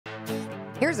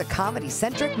Here's a Comedy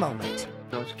Centric Moment.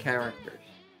 Those characters.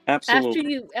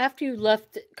 Absolutely. After you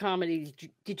left comedy,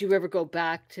 did you ever go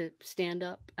back to stand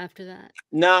up after that?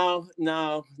 No,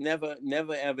 never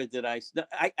ever did I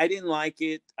didn't like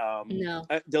it. No.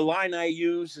 The line I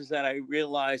use is that I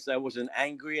realized I wasn't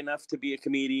angry enough to be a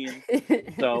comedian.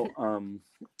 So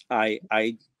I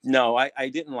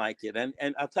didn't like it.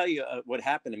 And I'll tell you what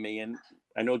happened to me. And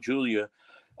I know Julia,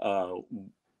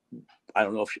 I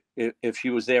don't know if she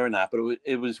was there or not, but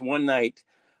it was one night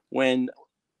when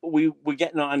we were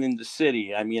getting on in the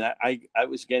city. I mean, I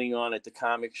was getting on at the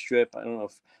comic strip. I don't know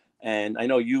and I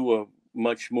know you were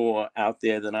much more out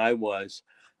there than I was.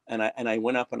 And I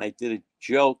went up and I did a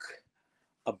joke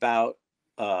about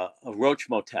a Roach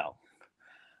Motel.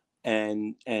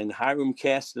 And Hiram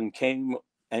Caston came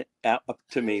up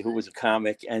to me, who was a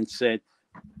comic, and said,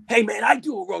 "Hey man, I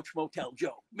do a Roach Motel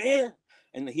joke, man."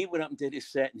 And he went up and did his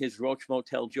set, and his Roach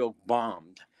Motel joke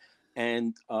bombed.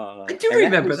 And I do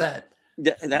remember that.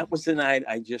 That was the night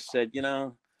I just said,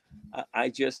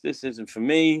 this isn't for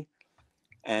me.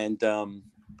 And and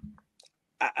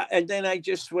then I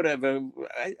just, whatever.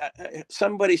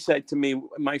 Somebody said to me,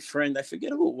 my friend, I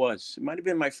forget who it was. It might have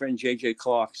been my friend JJ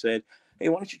Clark, said, "Hey,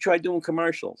 why don't you try doing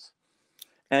commercials?"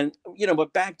 And,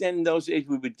 but back then in those days,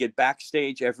 we would get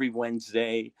backstage every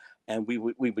Wednesday, and we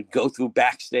would go through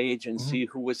backstage and see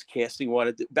who was casting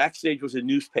what. Backstage was a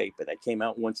newspaper that came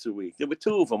out once a week. There were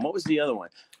two of them. What was the other one?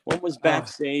 One was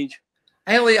Backstage.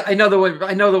 I know the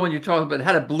one you're talking about. It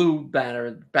had a blue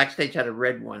banner. Backstage had a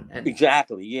red one. And,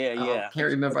 exactly. Yeah. I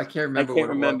can't remember. I can't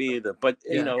remember either. But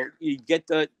you'd get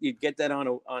that on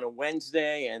a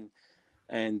Wednesday,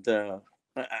 and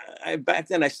back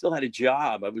then I still had a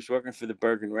job. I was working for the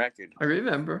Bergen Record. I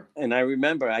remember. And I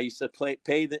remember I used to I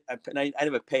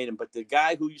never paid him, but the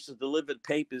guy who used to deliver the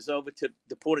papers over to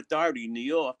the Port Authority in New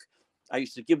York, I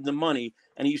used to give him the money,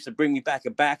 and he used to bring me back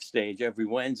a Backstage every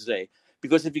Wednesday.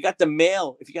 Because if you got the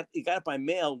mail, you got it by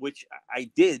mail, which I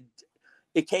did,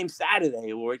 it came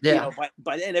Saturday, or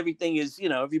by then everything is,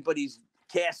 everybody's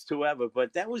cast whoever.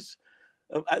 But that was,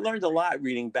 I learned a lot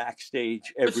reading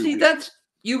Backstage every week. That's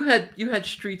you had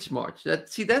street smarts.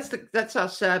 That's how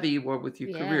savvy you were with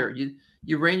your career.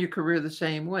 You ran your career the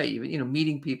same way.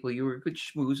 Meeting people, you were a good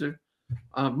schmoozer,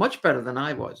 much better than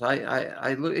I was.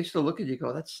 I used to look at you and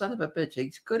go, "That son of a bitch,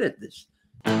 he's good at this."